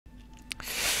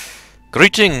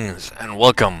Greetings and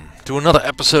welcome to another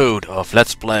episode of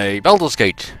Let's Play Baldur's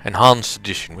Gate Enhanced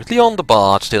Edition with Leon the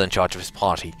Bard still in charge of his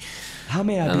party. How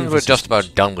may I be And of we're just assistance?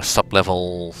 about done with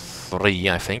sublevel 3,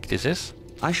 I think this is.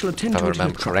 I shall attend If to I it in a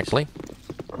remember trice. correctly.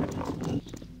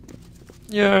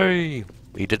 Yay!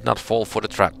 We did not fall for the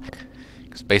trap.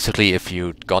 Because basically if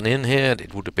you'd gone in here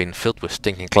it would have been filled with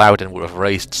stinking cloud and would have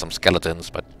raised some skeletons,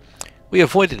 but we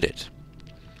avoided it.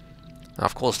 Now,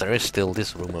 of course there is still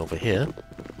this room over here.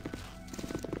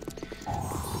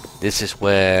 This is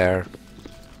where...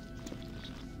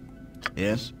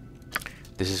 Yes?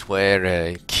 This is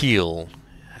where Kiel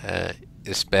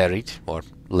is buried, or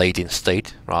laid in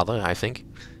state, rather, I think,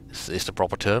 is the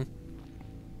proper term.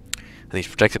 And he's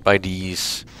protected by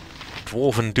these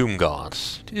dwarven doom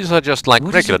guards. These are just like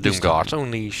What regular is it this doom guards,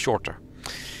 only shorter.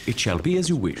 It shall be as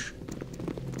you wish.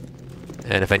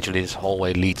 And eventually this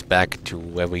hallway leads back to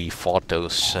where we fought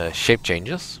those shape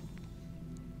changes.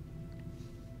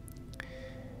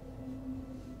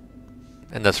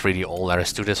 And that's really all there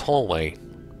is to this hallway.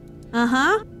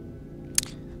 Uh-huh.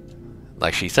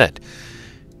 Like she said.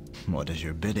 What is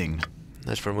your bidding?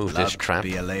 Let's remove this Luck trap.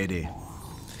 be a lady.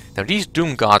 Now these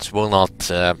doom guards will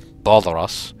not bother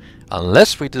us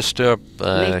unless we disturb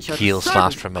Kiel's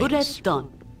last remains.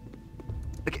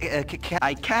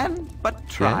 I can, but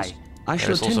try. Yes? I shall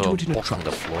There's attend also to a it in a box on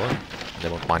the trice. floor. They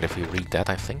won't mind if we read that,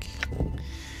 I think.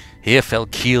 Here fell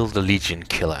Kiel the Legion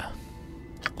Killer.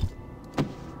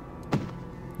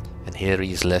 And here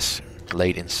he is less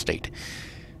laid in state.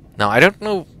 Now I don't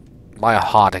know by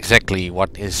heart exactly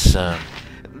what is...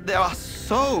 There are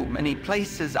so many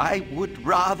places I would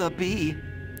rather be.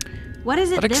 What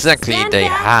is it what this exactly they standard?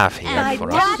 have here And for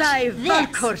what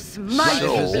us.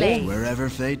 this? Wherever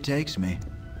fate takes me.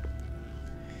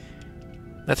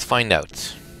 Let's find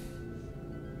out.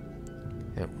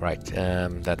 Yeah, right,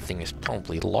 that thing is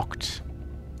probably locked.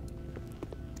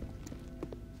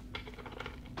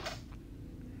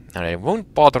 And I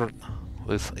won't bother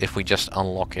with if we just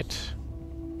unlock it.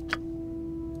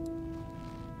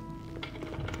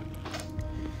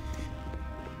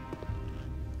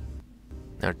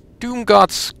 Now, Doom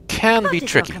Guards can be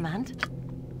tricky.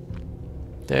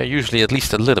 They're usually at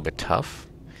least a little bit tough.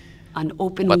 An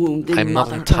open But wound in I'm not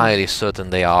Mother entirely certain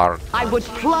they are. I would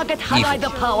plug it had I the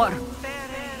power.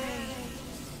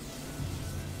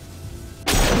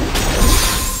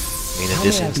 I mean, in How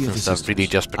this may I be of instance, I'm really assistance?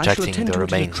 just I shall protecting attend the to it in a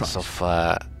remains trice. of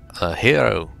a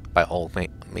hero by all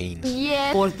means.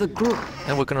 Yeah. For the group.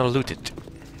 And we're gonna loot it.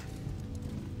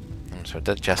 And so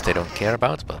that chest they don't care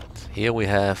about, but here we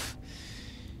have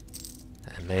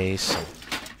a maze, some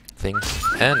things,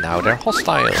 and now they're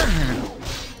hostile.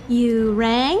 You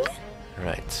rang?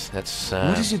 Right, let's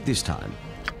What is it this time?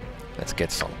 let's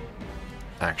get some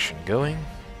action going.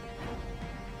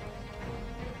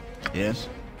 Yes?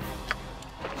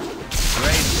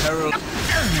 Great peril.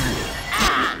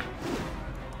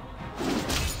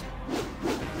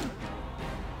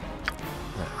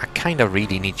 I kinda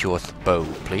really need your bow,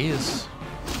 please.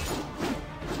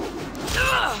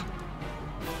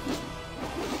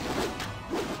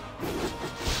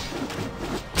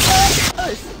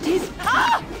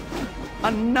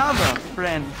 Another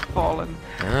friend fallen.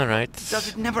 Alright. Does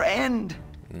it never end?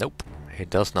 Nope, it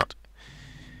does not.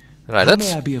 Right, How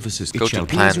let's may I be of assistance? go It to shall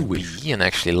be as you plan wish. B and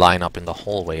actually line up in the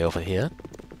hallway over here.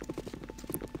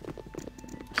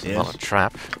 It's not Yes? a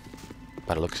trap,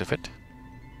 by the looks of it.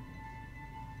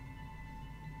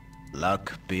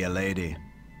 Luck be a lady.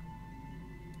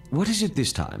 What is it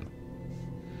this time?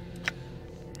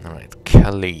 Alright,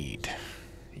 Khalid.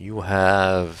 You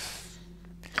have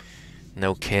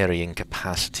no carrying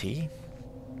capacity.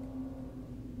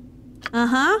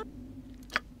 Uh-huh.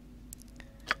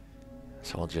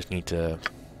 So I'll just need to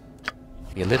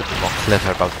be a little bit more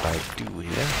clever about what I do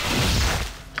here.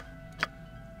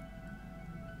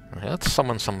 Okay, let's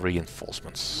summon some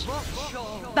reinforcements.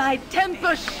 Thy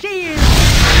temper shield.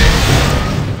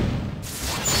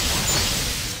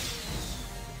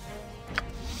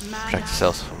 Protect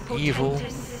yourselves from evil.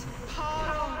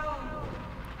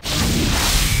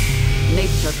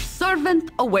 Nature's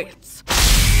servant awaits.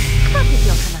 What is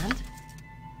your command?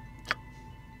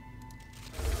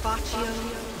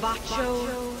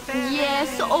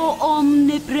 Yes, O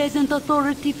omnipresent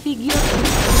authority figure.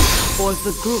 For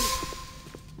the group.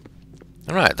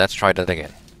 Alright, let's try that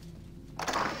again.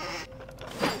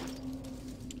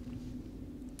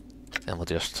 And we'll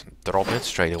just drop it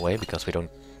straight away because we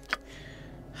don't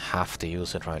have to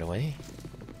use it right away.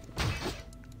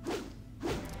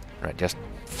 Right, just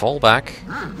fall back.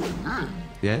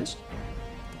 Yes?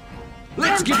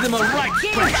 Let's give them a right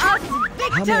Give splash! us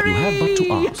How may you have but to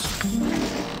victory! ask?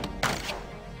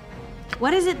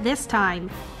 What is it this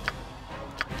time?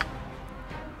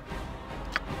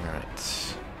 Alright.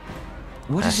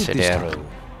 What is it Acid this arrow. time?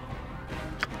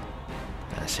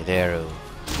 Acid arrow.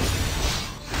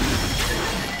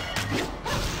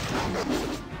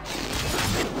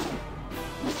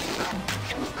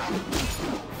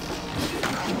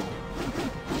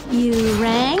 You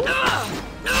rang?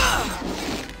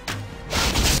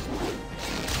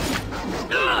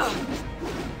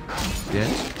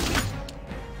 Yes?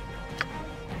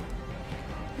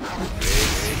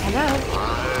 Hello?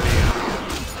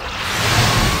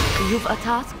 You've a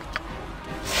task?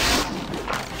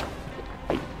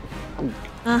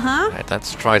 Uh-huh. Right,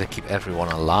 let's try to keep everyone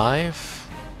alive.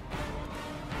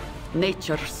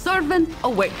 Nature's servant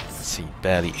awaits. Let's see,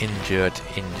 barely injured,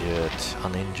 injured,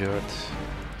 uninjured.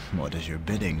 What is your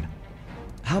bidding?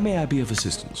 How may I be of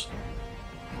assistance?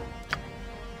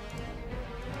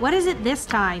 What is it this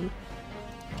time?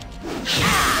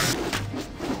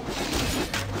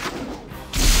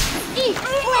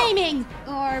 Flaming!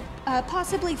 Or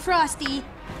possibly frosty.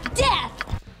 Death!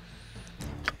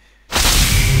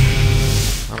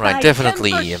 Alright, My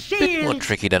definitely temper a bit more shield.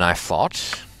 tricky than I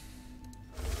thought.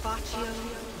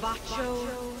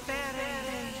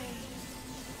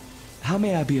 How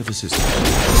may I be of assistance?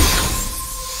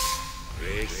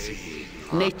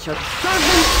 Nature's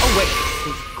servant awaits.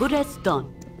 As good as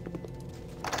done.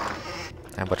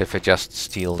 But if I just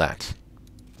steal that?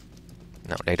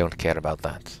 No, they don't care about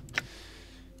that.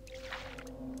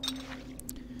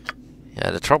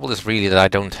 Yeah, the trouble is really that I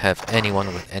don't have anyone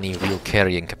with any real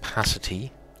carrying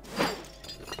capacity.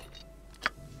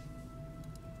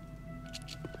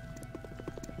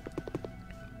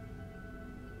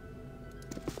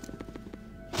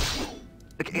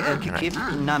 If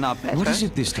none are better. What is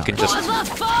it this You time? can just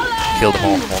kill them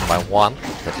off one by one,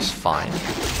 that is fine.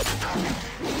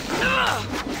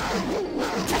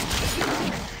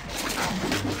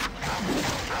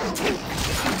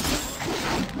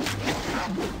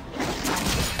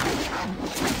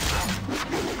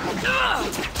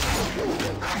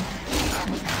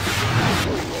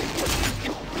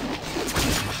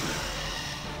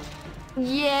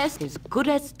 Yes, as good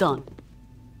as done.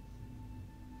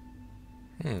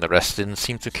 The rest didn't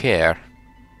seem to care.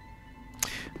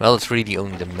 Well, it's really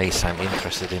only the mace I'm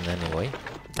interested in anyway.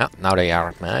 Oh, now they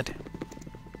are mad.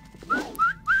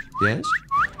 Yes?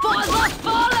 For the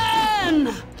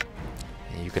fallen!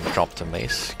 You can drop the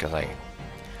mace, because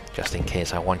just in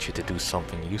case I want you to do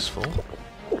something useful.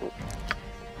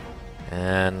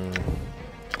 And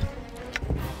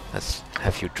let's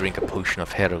have you drink a potion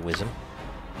of heroism.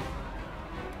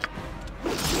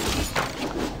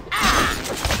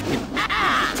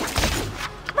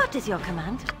 What is your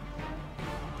command?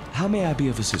 How may I be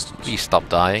of assistance? Please stop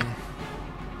dying.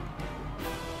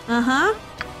 Uh-huh.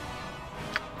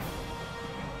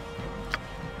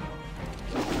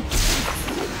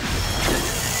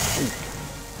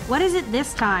 What is it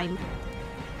this time?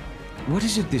 What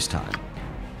is it this time?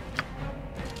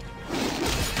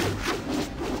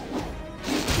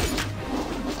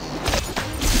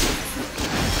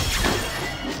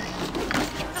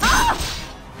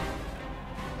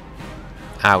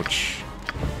 Ouch.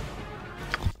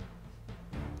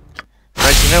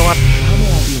 Right, you know what? How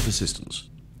may I be of assistance?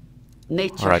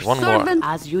 Nature's Alright, one more. servant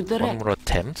as you One direct. more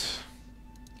attempt.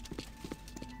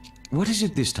 What is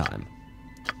it this time?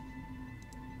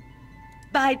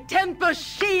 Thy temper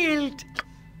shield!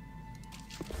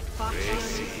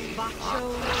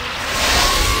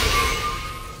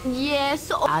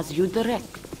 Yes, as you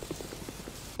direct.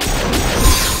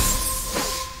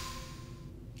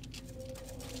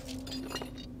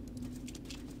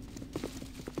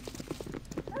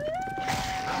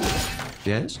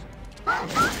 Yes?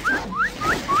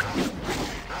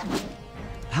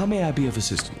 How may I be of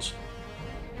assistance?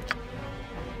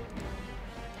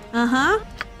 Uh-huh.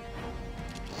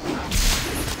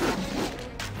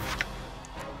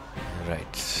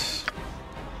 Right.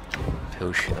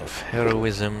 Potion of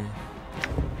heroism.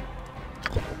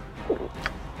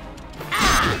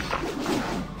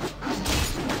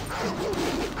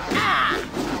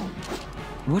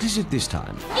 What is it this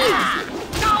time?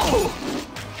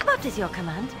 What is your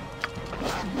command?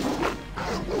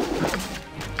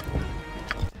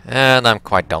 And I'm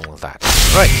quite done with that.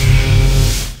 Right.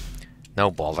 No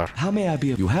bother. How may I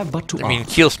be of... You have but to I mean, ask.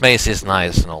 Kiel's mace is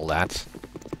nice and all that.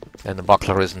 And the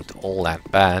buckler isn't all that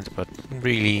bad, but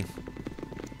really,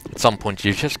 at some point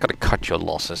you just gotta cut your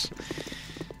losses.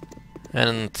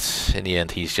 And in the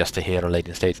end, he's just a hero late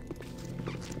in state.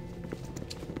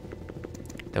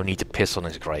 No need to piss on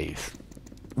his grave.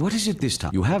 What is it this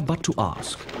time? You have but to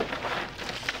ask.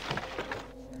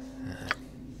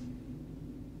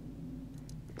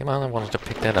 Come on, I wanted to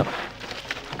pick that up.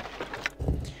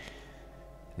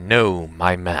 No,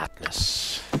 my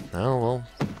madness. Oh,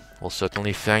 we'll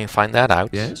certainly find that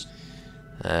out. Yes?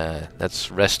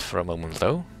 Let's rest for a moment,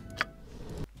 though.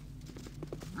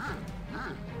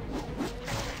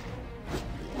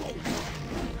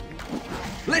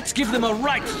 Let's give them a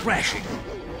right thrashing.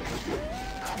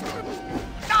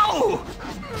 No!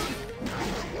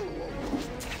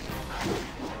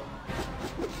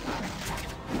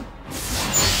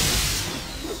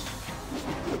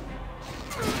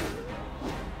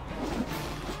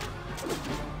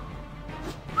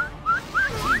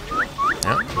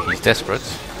 Yeah, he's desperate.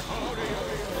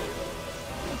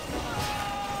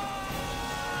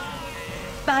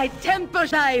 By temper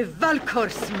thy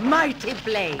Valkor's mighty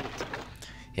blade.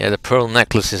 Yeah, the pearl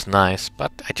necklace is nice,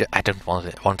 but I don't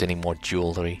want any more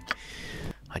jewelry.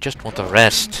 I just want to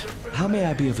rest. How may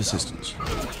I be of assistance?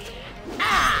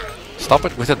 Stop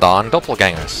it with the darn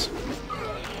doppelgangers.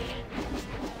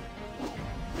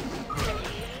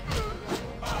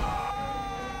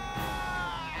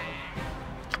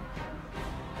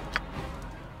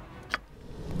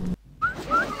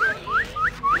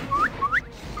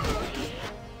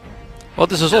 Well,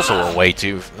 this is also a way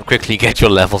to quickly get your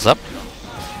levels up.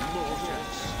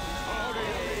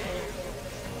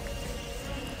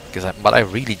 But I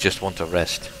really just want to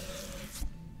rest.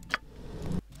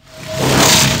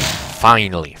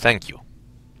 Finally, thank you.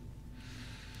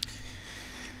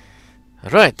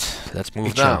 Right, let's move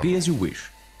It shall down. be as you wish.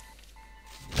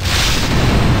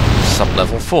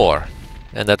 Sublevel 4.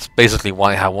 And that's basically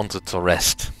why I wanted to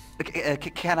rest.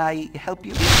 Can I help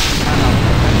you?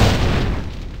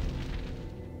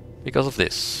 Because of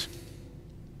this.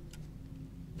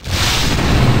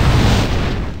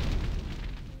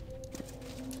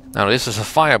 Now this is a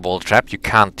fireball trap you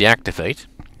can't deactivate.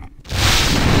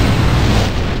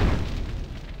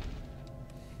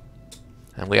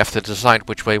 And we have to decide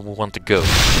which way we want to go.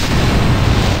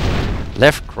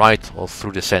 Left, right, or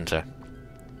through the center.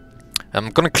 I'm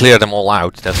gonna clear them all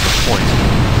out, that's the point.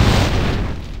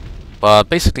 But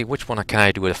basically, which one can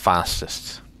I do the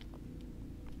fastest?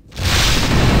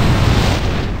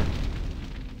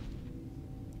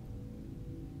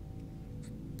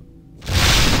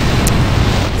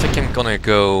 I think I'm gonna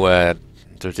go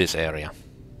to this area.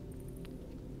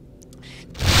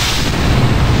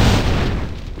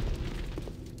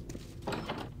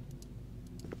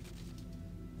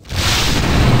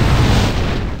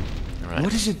 Alright,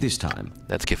 What is it this time?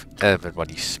 let's give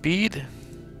everybody speed.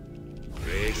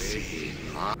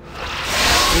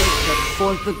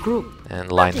 For the group.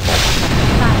 And line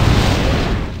forward.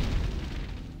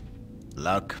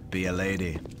 Luck be a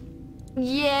lady.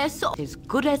 Yes, as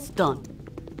good as done.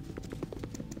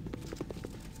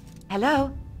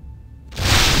 Hello?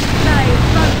 Thy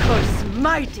Valkor's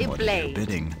mighty What is your blade.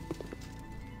 bidding?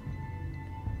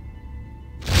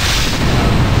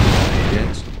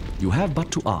 Yes? You have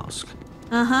but to ask.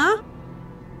 Uh-huh.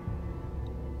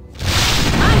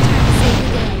 My turn to save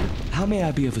the day. How may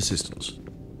I be of assistance?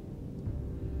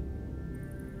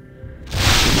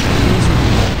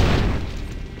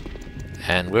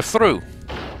 And we're through.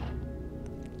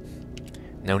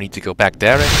 No need to go back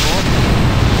there anymore.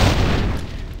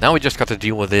 Now we just got to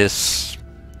deal with this.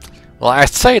 Well, I'd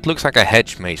say it looks like a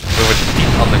hedge maze, but we're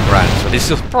deep underground, so this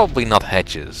is probably not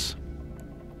hedges.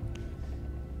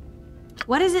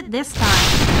 What is it this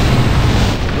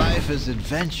time? Life is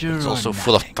adventure. It's or also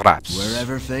full of nothing. traps.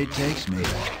 Wherever fate takes me.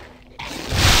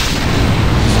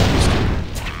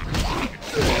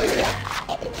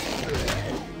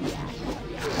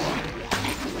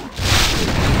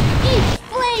 Eat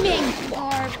flaming!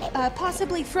 Or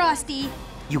possibly frosty.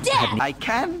 You Death! I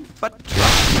can, but try.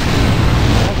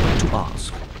 Have but to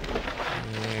ask.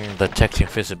 Detecting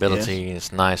visibility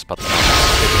is nice, but not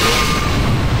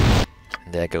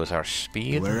and there goes our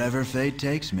speed. Wherever fate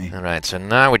takes me. Alright, so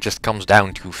now it just comes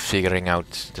down to figuring out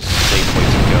the safe way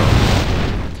to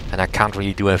go. And I can't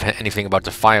really do anything about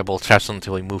the fireball traps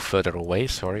until we move further away,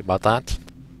 sorry about that.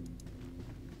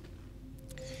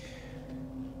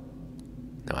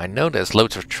 Now I know there's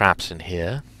loads of traps in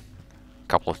here. A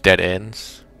couple of dead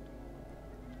ends.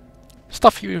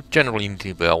 Stuff you generally need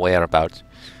to be aware about.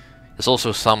 There's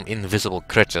also some invisible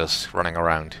critters running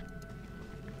around.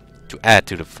 To add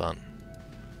to the fun.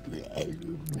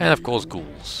 And of course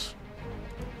ghouls.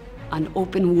 An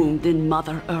open wound in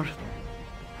Mother Earth.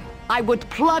 I would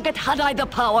plug it had I the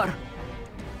power.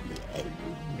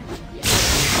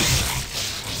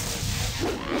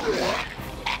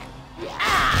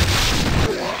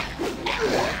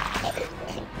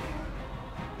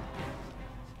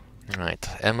 Right,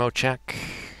 ammo check.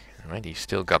 Alright, he's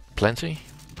still got plenty.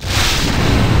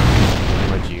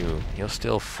 Where'd you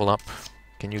still full up.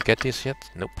 Can you get this yet?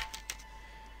 Nope.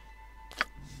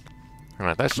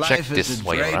 Alright, let's check Life this is a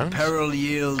way great around. peril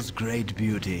yields great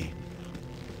beauty.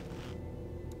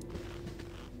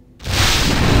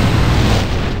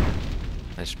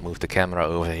 Let's move the camera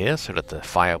over here so that the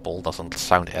fireball doesn't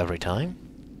sound every time.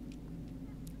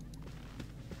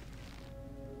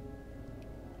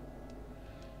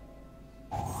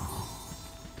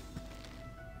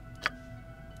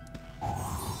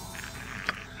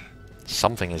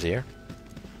 Something is here.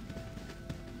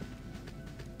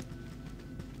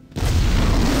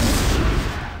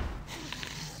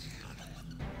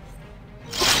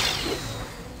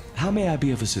 How may I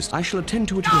be of assistance? I shall attend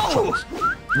to it in a trice.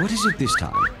 What is it this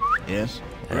time? Yes?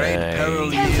 Great Hey.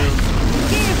 peril yields.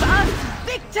 Give us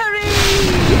victory!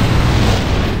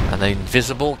 An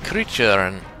invisible creature,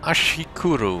 an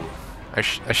Ashikuru.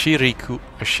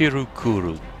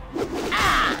 Ashirukuru.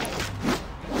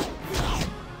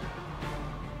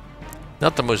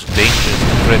 Not the most dangerous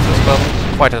creatures, but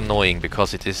quite annoying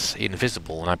because it is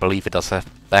invisible, and I believe it does have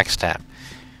backstab.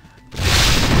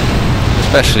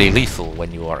 Especially lethal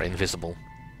when you are invisible.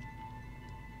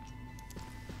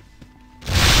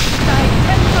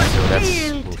 So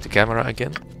let's move the camera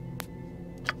again.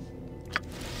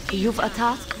 You've a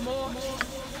task?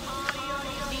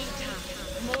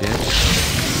 Yes?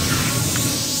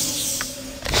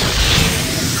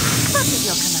 What is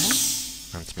your command?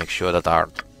 Let's make sure that our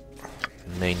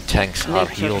main tanks are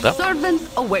healed up. Servant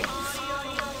awaits.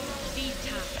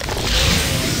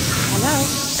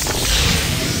 Hello?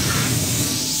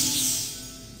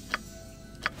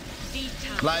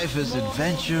 Life is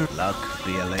adventure. Luck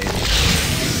be a lady.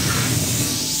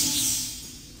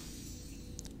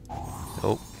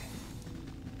 Oh.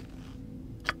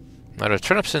 Now the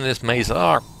traps in this maze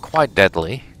are quite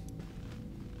deadly.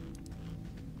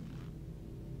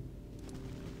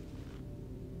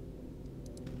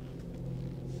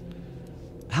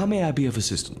 How may I be of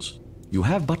assistance? You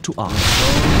have but to ask.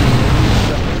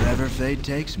 Wherever fate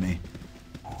takes me.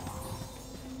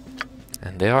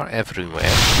 And they are everywhere.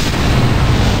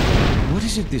 What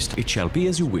is it this time? It shall be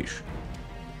as you wish.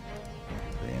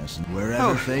 Yes,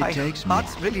 wherever fate my takes me.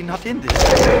 heart's really not in this.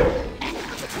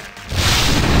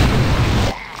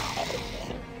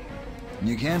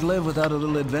 You can't live without a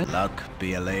little adventure. Luck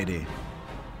be a lady.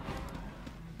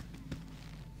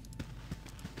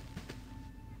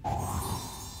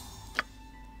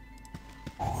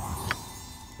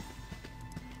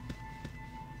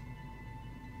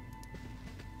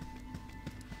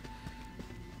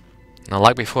 Now,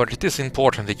 like before, it is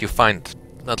important that you find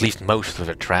at least most of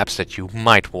the traps that you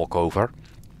might walk over.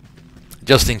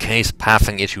 Just in case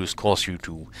pathing issues cause you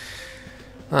to,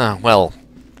 well,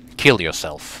 kill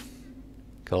yourself.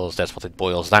 Because that's what it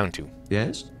boils down to.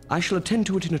 Yes? I shall attend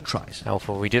to it in a trice.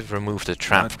 However, we did remove the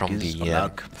trap Luck from is the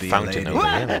luck, be a fountain lady.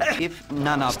 over there. If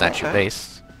none are Statue better,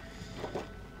 base.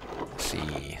 Let's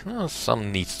see. Oh,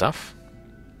 some neat stuff.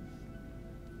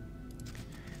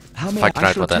 How may Fight I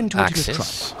right shall what that attend to it axe in a is.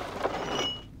 trice.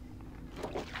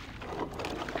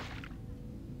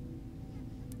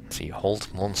 Let's see.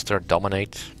 Hold monster,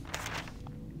 dominate.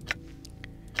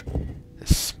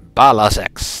 This Bala's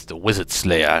axe, the wizard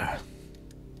slayer.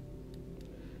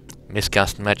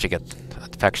 Miscast magic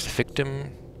attacks the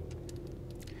victim.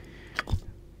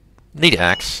 Neat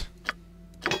axe.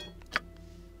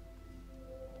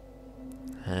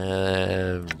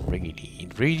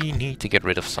 Really need to get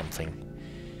rid of something.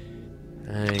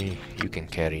 You can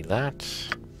carry that.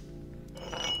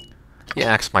 The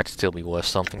axe might still be worth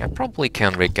something. I probably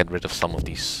can get rid of some of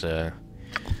these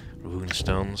rune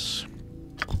stones.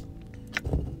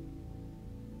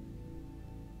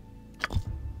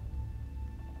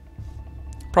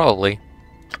 Probably.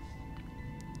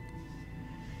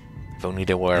 If only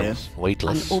they were Yes. An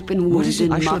weightless. open What wound is it?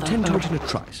 in I shall Mother attend to it Earth. in a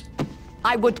trice.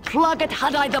 I would plug it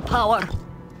had I the power.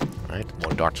 Right,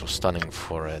 more darts of stunning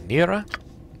for Nira.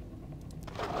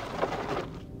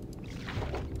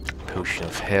 Potion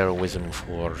of heroism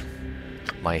for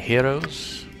my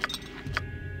heroes,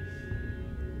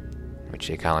 which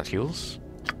they cannot use.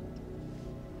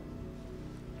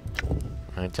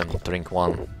 Right, then drink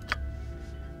one,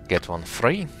 get one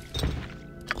free.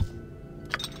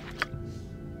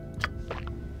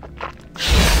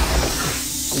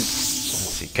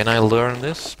 Let's see, can I learn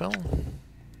this spell?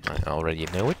 I already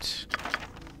know it.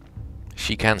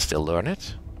 She can still learn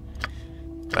it.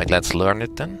 Right, let's learn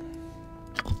it then.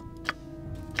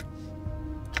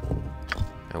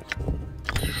 Oh.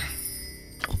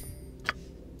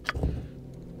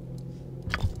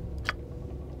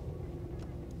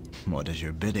 What is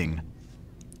your bidding?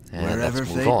 And Wherever let's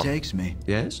move fate on. takes me.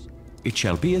 Yes? It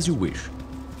shall be as you wish.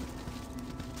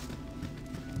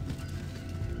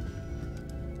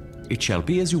 It shall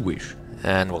be as you wish.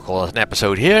 And we'll call it an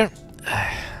episode here.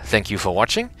 Thank you for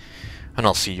watching, and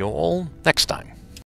I'll see you all next time.